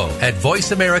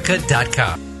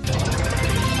info@voiceamerica.com.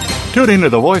 Tune into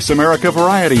the Voice America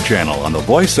Variety channel on the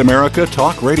Voice America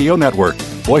Talk Radio Network.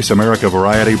 Voice America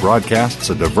Variety broadcasts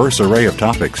a diverse array of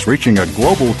topics reaching a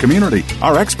global community.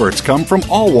 Our experts come from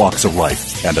all walks of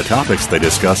life, and the topics they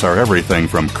discuss are everything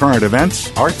from current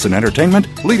events, arts and entertainment,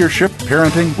 leadership,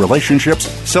 parenting, relationships,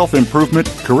 self-improvement,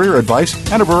 career advice,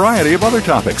 and a variety of other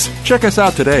topics. Check us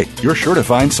out today. You're sure to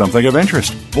find something of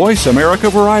interest. Voice America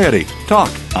Variety. Talk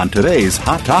on today's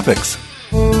hot topics.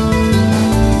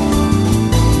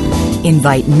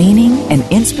 Invite meaning and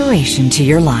inspiration to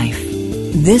your life.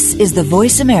 This is the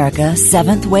Voice America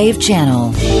 7th Wave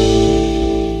Channel.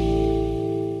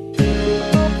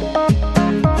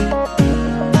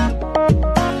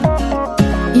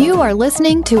 You are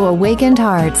listening to Awakened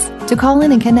Hearts. To call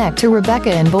in and connect to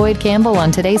Rebecca and Boyd Campbell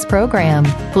on today's program,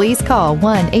 please call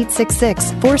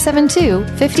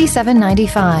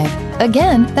 1-866-472-5795.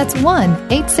 Again, that's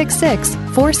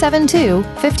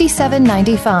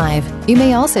 1-866-472-5795. You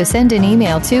may also send an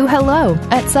email to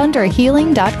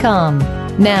hello@sundrahealing.com.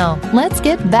 Now, let's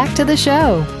get back to the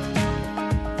show.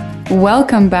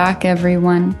 Welcome back,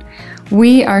 everyone.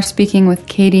 We are speaking with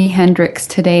Katie Hendricks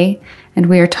today, and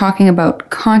we are talking about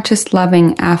conscious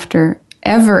loving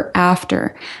ever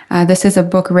after. This is a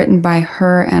book written by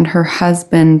her and her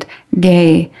husband,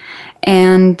 Gay.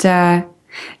 And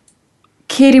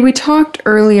Katie, we talked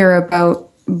earlier about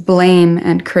blame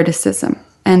and criticism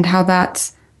and how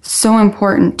that's so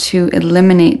important to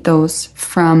eliminate those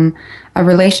from a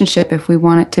relationship if we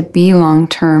want it to be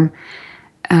long-term.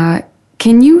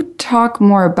 Can you talk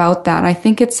more about that? I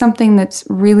think it's something that's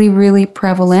really, really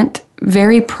prevalent,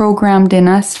 very programmed in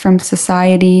us from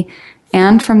society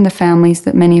and from the families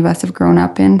that many of us have grown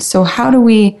up in. So how do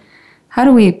we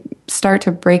start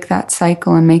to break that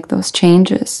cycle and make those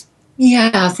changes?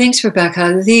 Yeah, thanks,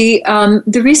 Rebecca.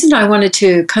 The reason I wanted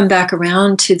to come back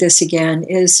around to this again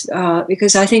is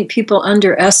because I think people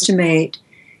underestimate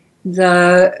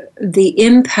the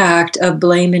impact of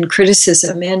blame and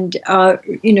criticism. And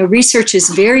research is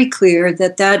very clear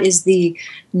that that is the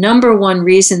number one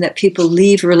reason that people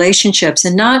leave relationships,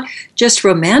 and not just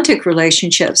romantic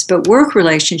relationships, but work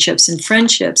relationships and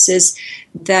friendships, is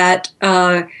that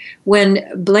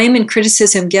when blame and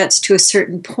criticism gets to a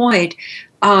certain point,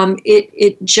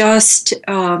 it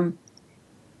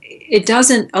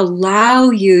doesn't allow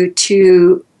you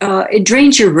to, it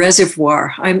drains your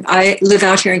reservoir. I live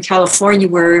out here in California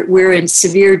where we're in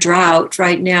severe drought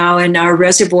right now, and our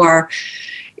reservoir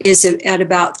is at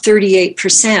about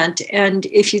 38%. And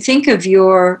if you think of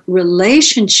your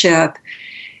relationship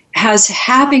as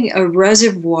having a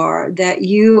reservoir that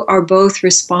you are both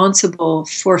responsible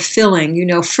for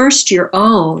filling, first your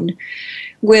own,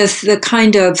 with the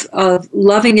kind of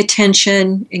loving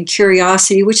attention and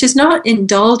curiosity, which is not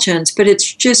indulgence, but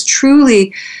it's just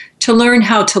truly to learn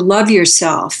how to love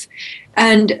yourself.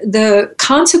 And the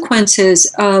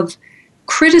consequences of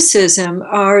criticism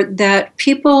are that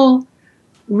people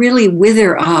really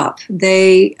wither up.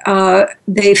 They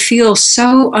feel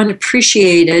so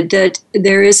unappreciated that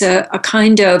there is a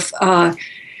kind of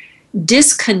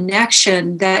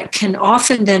disconnection that can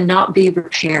often then not be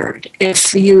repaired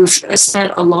if you've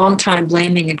spent a long time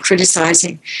blaming and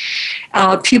criticizing.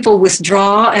 People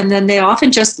withdraw, and then they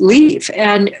often just leave.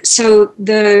 And so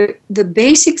the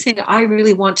basic thing I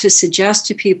really want to suggest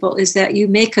to people is that you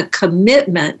make a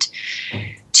commitment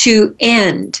to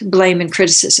end blame and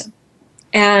criticism,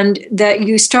 and that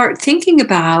you start thinking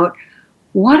about,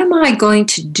 what am I going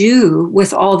to do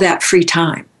with all that free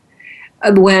time?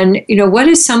 What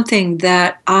is something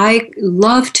that I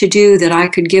love to do that I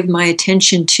could give my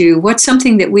attention to? What's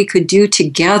something that we could do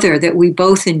together that we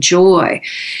both enjoy?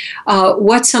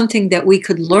 What's something that we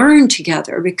could learn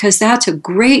together? Because that's a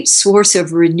great source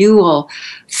of renewal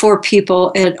for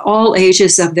people at all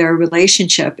ages of their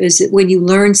relationship, is that when you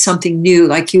learn something new,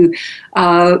 like you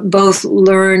both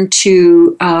learn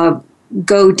to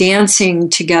go dancing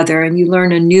together and you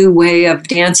learn a new way of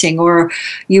dancing, or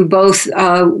you both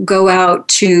go out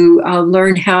to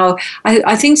learn how,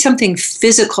 I think something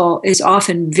physical is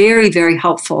often very, very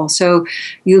helpful. So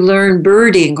you learn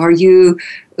birding, or you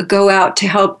go out to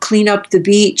help clean up the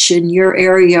beach in your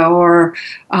area, or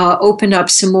open up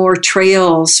some more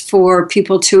trails for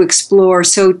people to explore.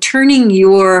 So turning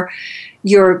your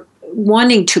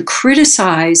wanting to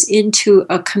criticize into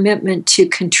a commitment to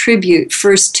contribute,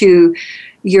 first to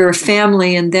your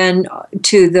family and then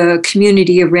to the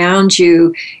community around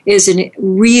you, is a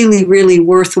really, really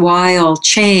worthwhile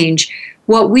change.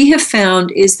 What we have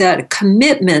found is that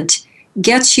commitment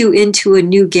gets you into a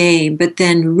new game, but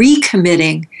then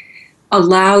recommitting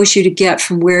allows you to get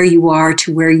from where you are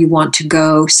to where you want to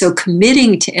go. So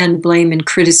committing to end blame and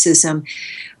criticism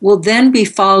will then be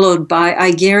followed by,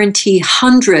 I guarantee,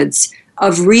 hundreds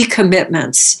of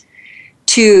recommitments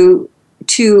to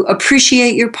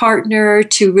appreciate your partner,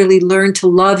 to really learn to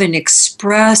love and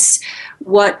express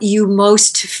what you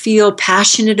most feel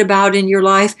passionate about in your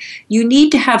life. You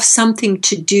need to have something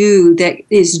to do that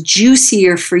is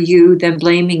juicier for you than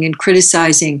blaming and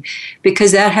criticizing,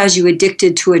 because that has you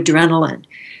addicted to adrenaline.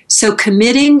 So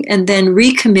committing and then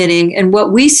recommitting, and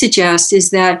what we suggest is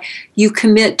that you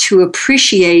commit to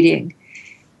appreciating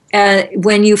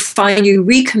when you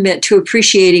recommit to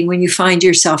appreciating when you find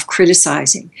yourself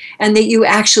criticizing, and that you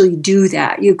actually do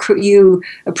that. You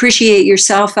appreciate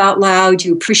yourself out loud,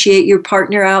 you appreciate your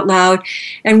partner out loud.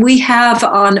 And we have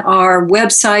on our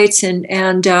websites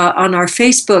and on our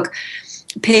Facebook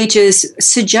pages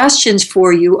suggestions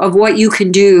for you of what you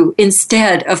can do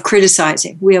instead of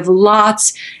criticizing. We have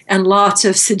lots and lots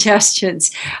of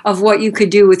suggestions of what you could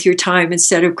do with your time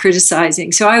instead of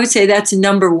criticizing. So I would say that's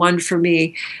number one for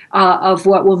me of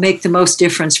what will make the most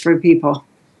difference for people.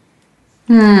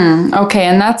 Okay,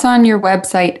 and that's on your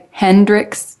website,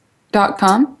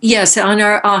 Hendricks.com? Yes, on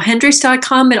our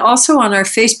Hendricks.com, and also on our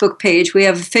Facebook page. We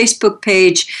have a Facebook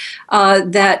page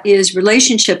that is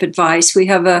relationship advice. We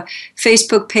have a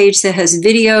Facebook page that has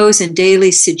videos and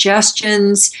daily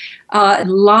suggestions, and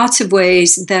lots of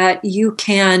ways that you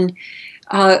can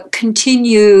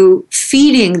continue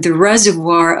feeding the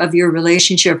reservoir of your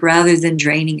relationship rather than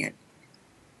draining it.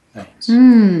 Nice.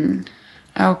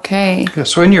 Okay. Yeah,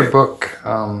 so in your book,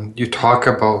 you talk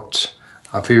about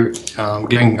if you're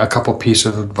giving a couple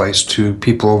pieces of advice to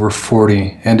people over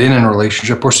 40 and in a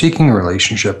relationship or seeking a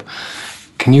relationship.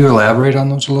 Can you elaborate on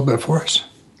those a little bit for us?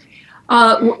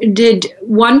 Did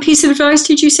one piece of advice,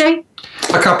 did you say?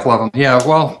 A couple of them, yeah.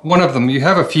 Well, one of them, you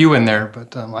have a few in there,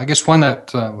 but I guess one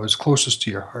that was closest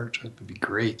to your heart would be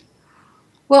great.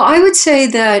 Well, I would say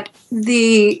that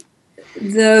the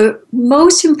the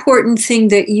most important thing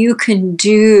that you can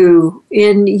do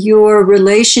in your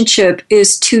relationship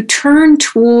is to turn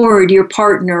toward your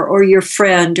partner or your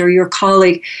friend or your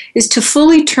colleague, is to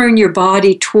fully turn your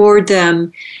body toward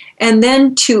them, and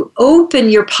then to open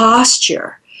your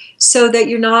posture so that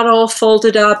you're not all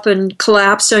folded up and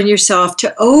collapsed on yourself,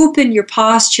 to open your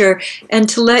posture and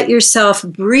to let yourself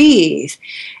breathe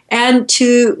and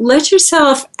to let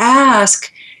yourself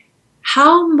ask,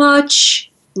 how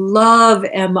much love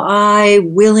am I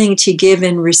willing to give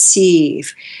and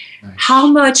receive? Nice. How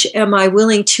much am I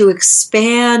willing to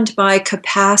expand my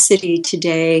capacity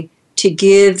today to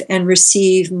give and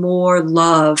receive more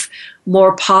love,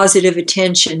 more positive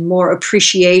attention, more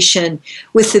appreciation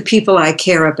with the people I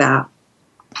care about?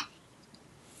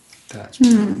 That's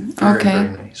very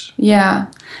nice. Yeah.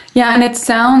 Yeah, and it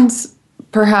sounds,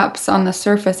 perhaps on the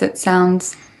surface, it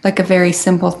sounds like a very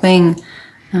simple thing.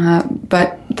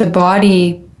 But the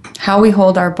body, how we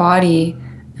hold our body,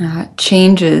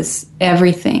 changes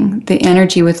everything. The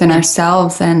energy within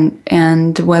ourselves,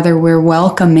 and whether we're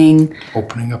welcoming,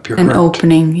 opening up your and heart.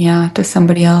 opening, to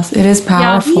somebody else. It is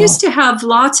powerful. Yeah, we used to have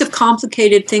lots of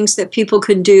complicated things that people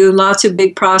could do, lots of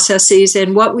big processes,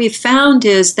 and what we've found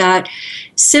is that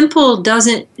simple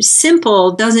doesn't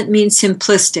mean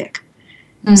simplistic.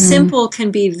 Mm-hmm. Simple can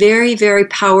be very, very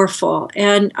powerful.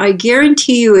 And I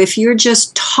guarantee you, if you're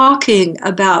just talking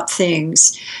about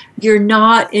things, you're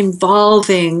not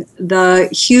involving the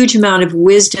huge amount of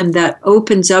wisdom that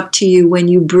opens up to you when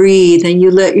you breathe and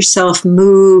you let yourself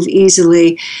move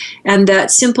easily. And that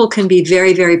simple can be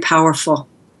very, very powerful.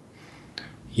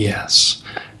 Yes.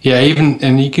 Yeah,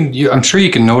 I'm sure you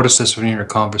can notice this when you're in a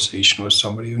conversation with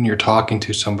somebody, when you're talking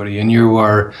to somebody, and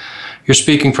you're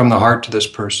speaking from the heart to this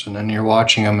person, and you're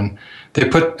watching them, and they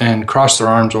put and cross their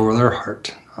arms over their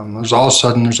heart. There's all of a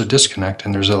sudden there's a disconnect,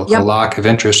 and there's a lack of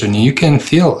interest, and you can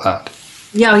feel that.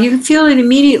 Yeah, you can feel it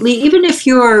immediately. Even if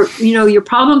your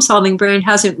problem-solving brain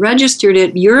hasn't registered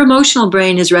it, your emotional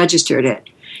brain has registered it.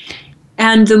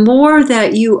 And the more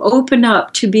that you open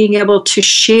up to being able to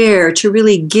share, to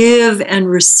really give and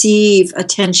receive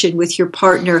attention with your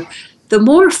partner, the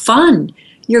more fun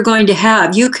you're going to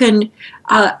have. You can,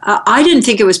 I didn't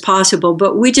think it was possible,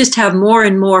 but we just have more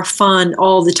and more fun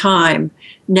all the time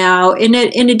now in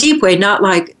a deep way, not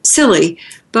like silly,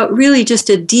 but really just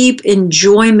a deep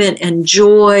enjoyment and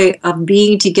joy of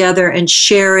being together and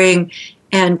sharing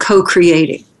and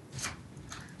co-creating.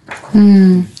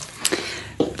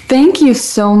 Thank you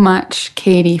so much,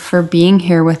 Katie, for being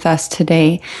here with us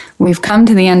today. We've come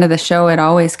to the end of the show. It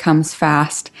always comes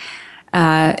fast.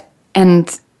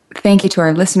 And thank you to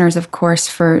our listeners, of course,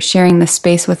 for sharing this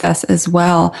space with us as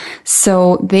well.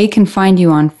 So they can find you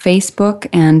on Facebook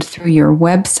and through your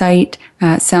website.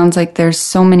 It sounds like there's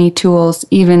so many tools,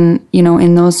 even,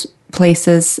 in those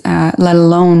places, let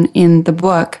alone in the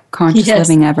book, Conscious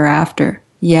Living Ever After.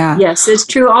 Yeah. Yes, it's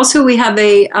true. Also, we have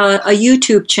a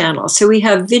YouTube channel. So we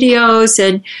have videos,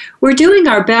 and we're doing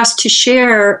our best to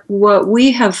share what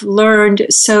we have learned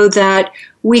so that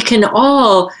we can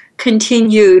all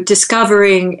continue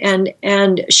discovering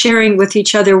and sharing with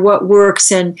each other what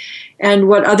works and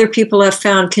what other people have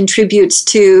found contributes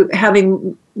to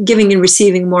giving and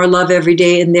receiving more love every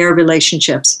day in their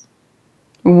relationships.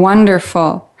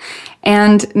 Wonderful.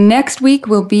 And next week,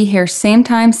 we'll be here same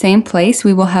time, same place.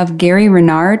 We will have Gary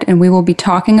Renard, and we will be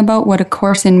talking about what A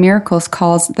Course in Miracles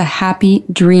calls the happy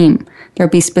dream. There'll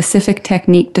be specific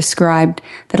technique described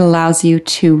that allows you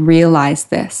to realize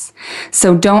this.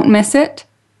 So don't miss it.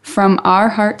 From our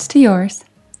hearts to yours,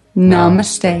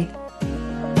 Namaste.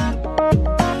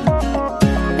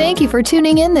 Thank you for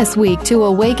tuning in this week to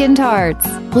Awakened Hearts.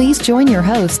 Please join your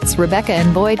hosts, Rebecca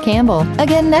and Boyd Campbell,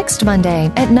 again next Monday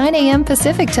at 9 a.m.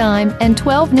 Pacific Time and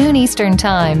 12 noon Eastern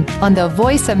Time on the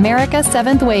Voice America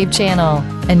 7th Wave channel.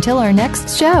 Until our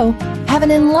next show, have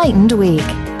an enlightened week.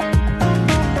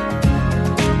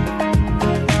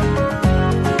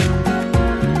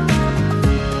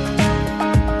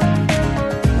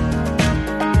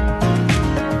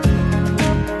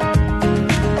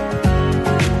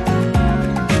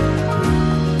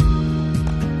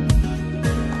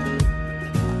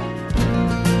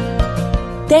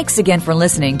 Thanks again for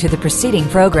listening to the preceding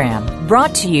program,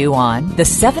 brought to you on the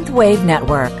 7th Wave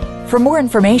Network. For more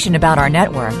information about our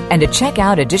network and to check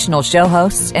out additional show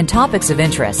hosts and topics of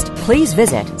interest, please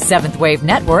visit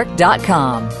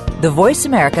 7thwavenetwork.com. The Voice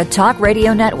America Talk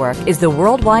Radio Network is the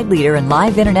worldwide leader in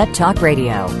live Internet talk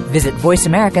radio. Visit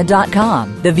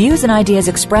voiceamerica.com. The views and ideas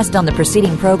expressed on the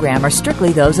preceding program are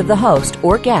strictly those of the host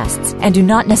or guests and do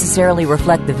not necessarily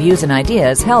reflect the views and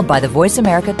ideas held by the Voice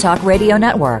America Talk Radio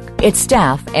Network, its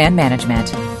staff, and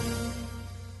management.